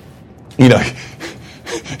city."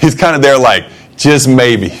 He's kind of there like, just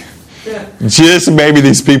maybe. Just maybe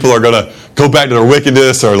these people are going to go back to their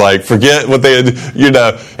wickedness or forget what they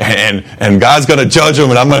had, and God's going to judge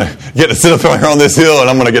them, and I'm going to get to sit up here on this hill and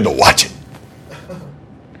I'm going to get to watch it.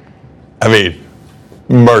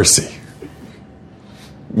 Mercy.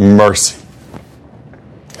 Mercy.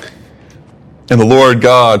 And the Lord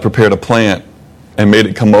God prepared a plant and made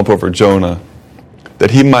it come up over Jonah,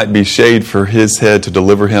 that he might be shade for his head to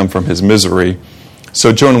deliver him from his misery.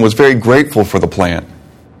 So Jonah was very grateful for the plant.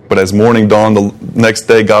 But as morning dawned the next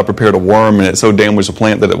day, God prepared a worm, and it so damaged the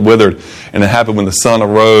plant that it withered. And it happened when the sun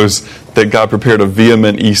arose that God prepared a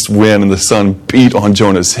vehement east wind, and the sun beat on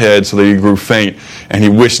Jonah's head so that he grew faint. And he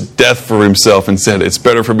wished death for himself and said, "It's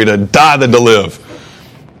better for me to die than to live."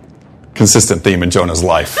 consistent theme in Jonah's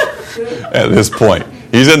life at this point.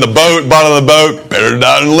 He's in the boat, bottom of the boat, better to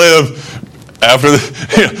die than live. After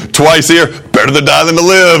twice here, better to die than to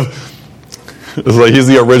live. It's like he's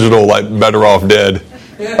the original, better off dead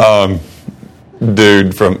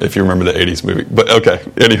dude from, if you remember the 80s movie. But okay,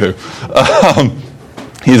 anywho.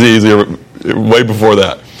 He's easier way before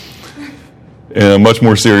that in a much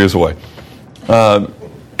more serious way.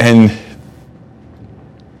 And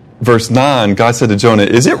verse 9, God said to Jonah,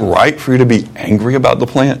 is it right for you to be angry about the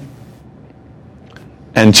plant?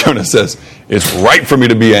 And Jonah says, it's right for me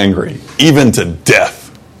to be angry, even to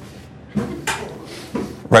death.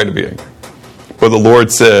 Right to be angry. But the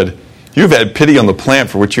Lord said, you have had pity on the plant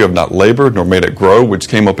for which you have not labored, nor made it grow, which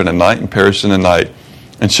came up in a night and perished in a night.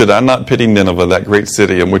 And should I not pity Nineveh, that great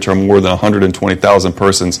city, in which are more than 120,000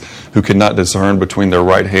 persons who cannot discern between their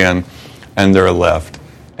right hand and their left,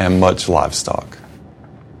 and much livestock?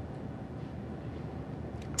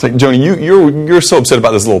 It's like, Jonah, you're so upset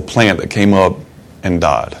about this little plant that came up and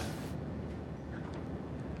died.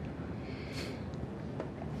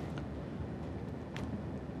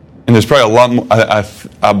 And there's probably a lot more,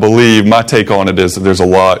 I believe, my take on it is that there's a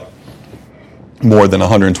lot more than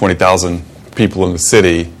 120,000 people in the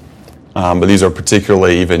city, but these are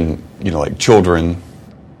particularly even, like children.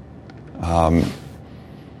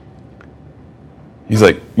 He's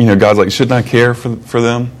like, God's like, shouldn't I care for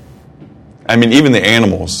them? I mean, even the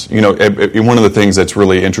animals, one of the things that's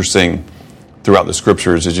really interesting throughout the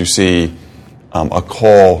scriptures is you see a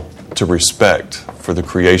call to respect for the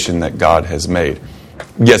creation that God has made.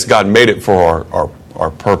 Yes, God made it for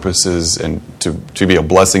our purposes and to be a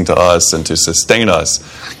blessing to us and to sustain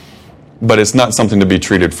us, but it's not something to be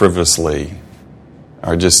treated frivolously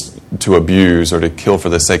or just to abuse or to kill for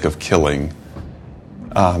the sake of killing.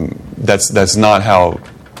 That's not how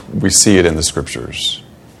we see it in the scriptures.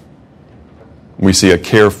 We see a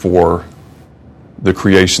care for the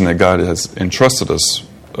creation that God has entrusted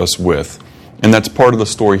us with, and that's part of the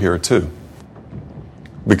story here too.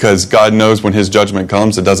 Because God knows when His judgment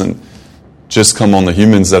comes, it doesn't just come on the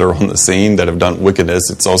humans that are on the scene that have done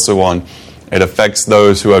wickedness. It affects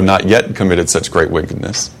those who have not yet committed such great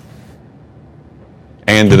wickedness.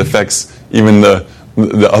 And it affects even the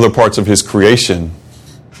other parts of His creation.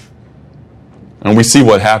 And we see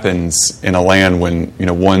what happens in a land when,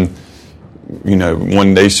 one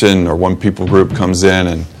nation or one people group comes in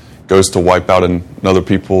and goes to wipe out another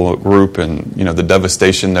people group, and, the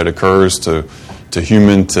devastation that occurs to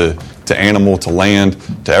human, to animal, to land,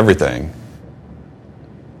 to everything.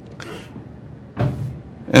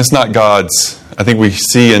 And it's not God's. I think we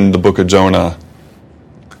see in the book of Jonah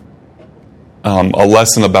a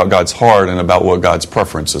lesson about God's heart and about what God's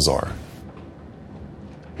preferences are.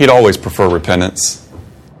 He'd always prefer repentance.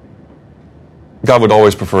 God would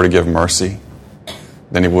always prefer to give mercy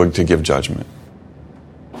than He would to give judgment.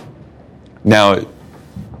 Now,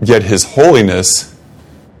 yet His holiness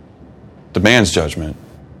demands judgment.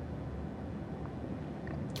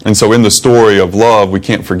 And so in the story of love, we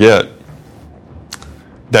can't forget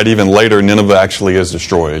that even later Nineveh actually is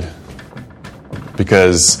destroyed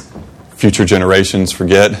because future generations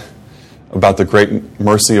forget about the great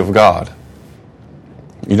mercy of God.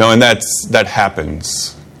 And that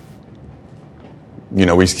happens.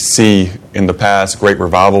 We see in the past great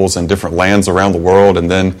revivals in different lands around the world, and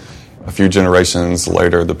then a few generations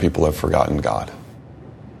later the people have forgotten God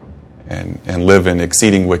and live in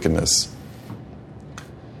exceeding wickedness.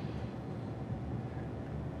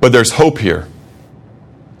 But there's hope here.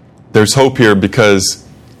 There's hope here because,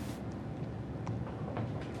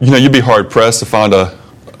 you'd be hard-pressed to find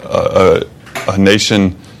a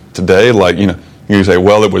nation today like, you say,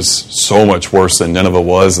 well, it was so much worse than Nineveh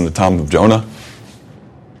was in the time of Jonah.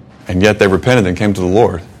 And yet they repented and came to the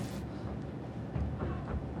Lord.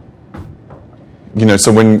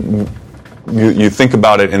 So when you think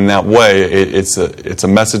about it in that way, it's a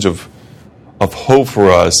message of hope for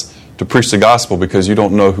us to preach the gospel, because you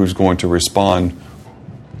don't know who's going to respond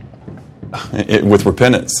with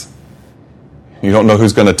repentance. You don't know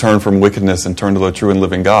who's going to turn from wickedness and turn to the true and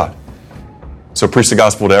living God. So preach the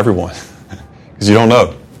gospel to everyone, because you don't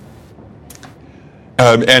know.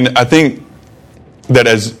 And I think that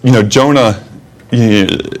as Jonah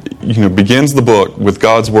begins the book with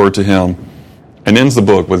God's word to him and ends the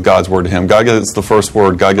book with God's word to him. God gets the first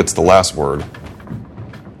word, God gets the last word.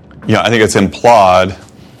 I think it's implied,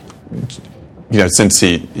 since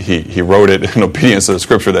he wrote it in obedience to the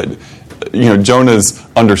scripture, that Jonah's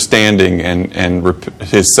understanding and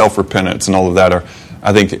his self-repentance and all of that are,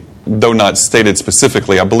 I think, though not stated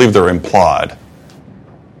specifically, I believe they're implied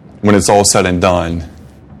when it's all said and done.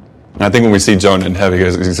 And I think when we see Jonah in heaven,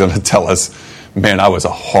 he's going to tell us man, I was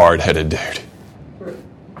a hard-headed dude.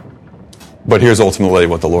 But here's ultimately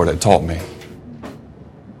what the Lord had taught me.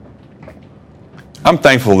 I'm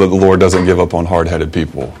thankful that the Lord doesn't give up on hard-headed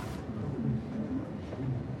people.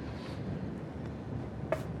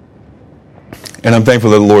 And I'm thankful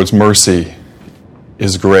that the Lord's mercy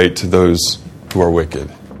is great to those who are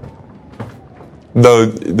wicked. Though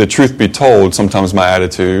the truth be told, sometimes my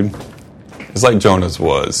attitude is like Jonah's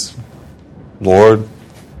was. Lord,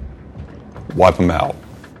 wipe them out,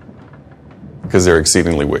 because they're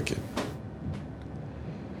exceedingly wicked.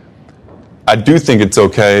 I do think it's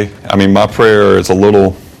okay. I mean, my prayer is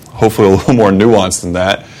hopefully a little more nuanced than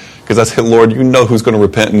that, because I say, Lord, you know who's going to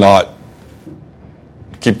repent and not.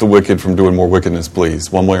 Keep the wicked from doing more wickedness,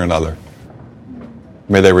 please, one way or another.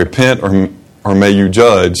 May they repent or may you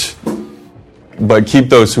judge, but keep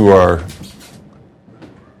those who are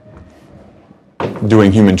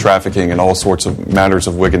doing human trafficking and all sorts of matters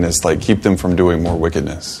of wickedness, like keep them from doing more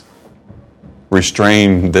wickedness.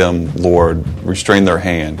 Restrain them, Lord. Restrain their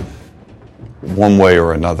hand one way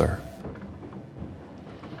or another.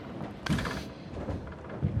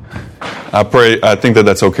 I think that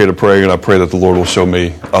that's okay to pray, and I pray that the Lord will show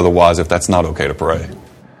me otherwise if that's not okay to pray.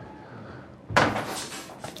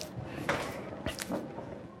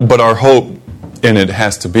 But our hope in it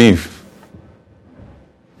has to be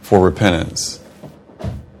for repentance.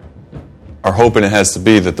 Our hope in it has to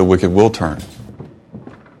be that the wicked will turn.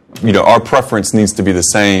 Our preference needs to be the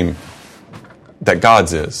same that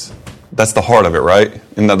God's is. That's the heart of it, right?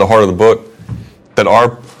 Isn't that the heart of the book? That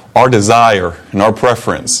our desire and our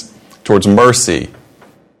preference towards mercy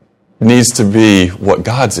needs to be what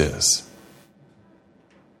God's is.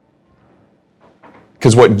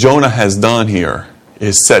 Because what Jonah has done here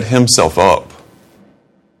is set himself up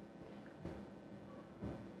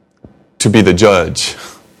to be the judge,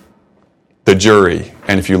 the jury,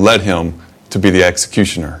 and if you let him, to be the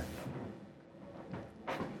executioner.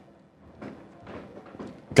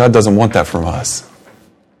 God doesn't want that from us.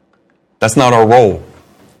 That's not our role.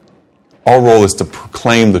 Our role is to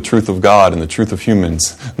proclaim the truth of God and the truth of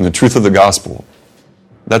humans and the truth of the gospel.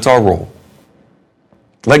 That's our role.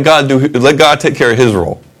 Let God take care of his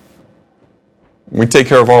role. We take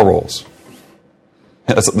care of our roles.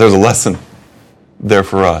 There's a lesson there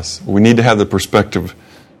for us. We need to have the perspective,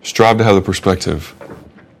 strive to have the perspective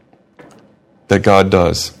that God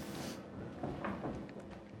does.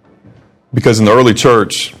 Because in the early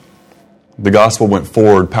church, the gospel went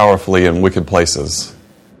forward powerfully in wicked places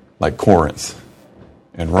like Corinth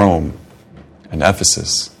and Rome and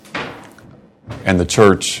Ephesus. And the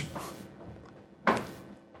church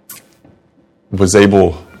was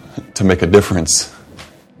able to make a difference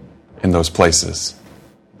in those places.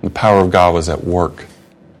 The power of God was at work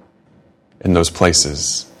in those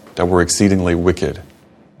places that were exceedingly wicked.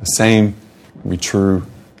 The same can be true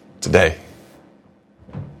today.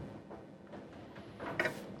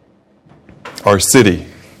 Our city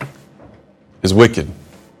is wicked.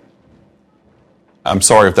 I'm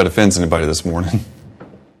sorry if that offends anybody this morning.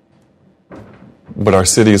 But our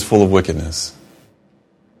city is full of wickedness.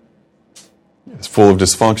 It's full of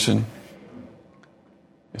dysfunction.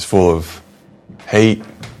 It's full of hate,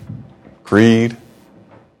 greed,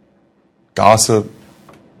 gossip,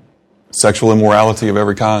 sexual immorality of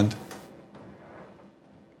every kind,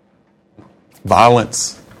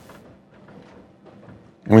 violence.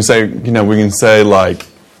 And we can say like,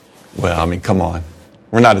 well, I mean, come on.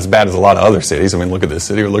 We're not as bad as a lot of other cities. I mean, look at this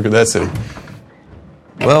city or look at that city.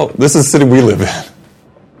 Well, this is the city we live in.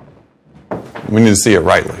 We need to see it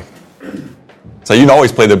rightly. So you can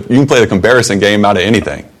always play the comparison game out of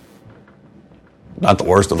anything. Not the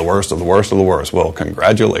worst of the worst of the worst of the worst. Well,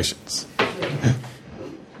 congratulations.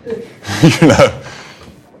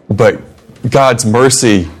 But God's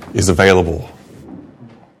mercy is available.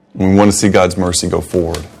 We want to see God's mercy go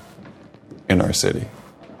forward in our city,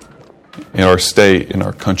 in our state, in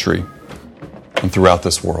our country, and throughout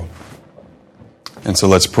this world. And so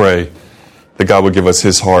let's pray that God would give us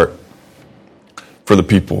his heart for the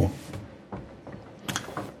people.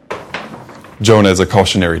 Jonah is a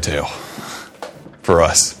cautionary tale for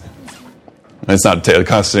us. And it's not a tale,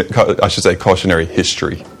 I should say cautionary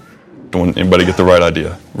history. Don't want anybody to get the right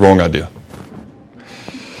idea. Wrong idea.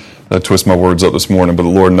 That twists my words up this morning, but the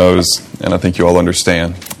Lord knows, and I think you all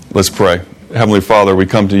understand. Let's pray. Heavenly Father, we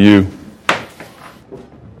come to you.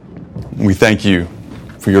 We thank you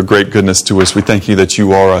for your great goodness to us. We thank you that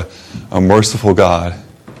you are a merciful God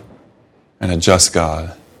and a just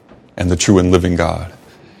God and the true and living God.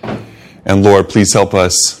 And Lord, please help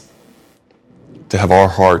us to have our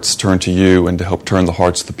hearts turn to you and to help turn the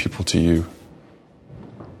hearts of the people to you.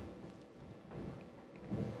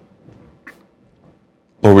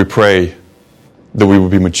 Lord, we pray that we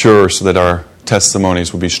would be mature so that our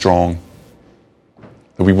testimonies would be strong,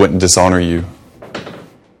 that we wouldn't dishonor you.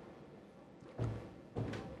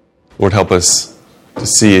 Lord, help us to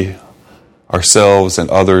see ourselves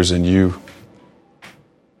and others and you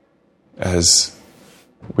as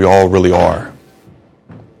we all really are.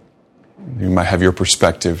 You might have your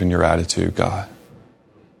perspective and your attitude, God.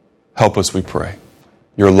 Help us, we pray.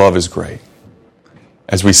 Your love is great.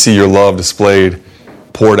 As we see your love displayed,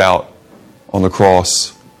 poured out on the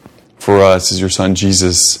cross for us as your Son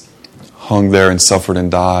Jesus hung there and suffered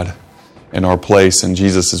and died in our place. And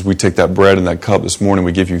Jesus, as we take that bread and that cup this morning,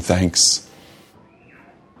 we give you thanks.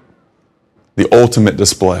 The ultimate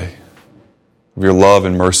display of your love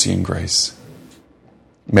and mercy and grace.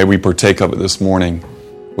 May we partake of it this morning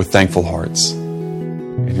with thankful hearts.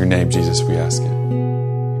 In your name, Jesus, we ask it.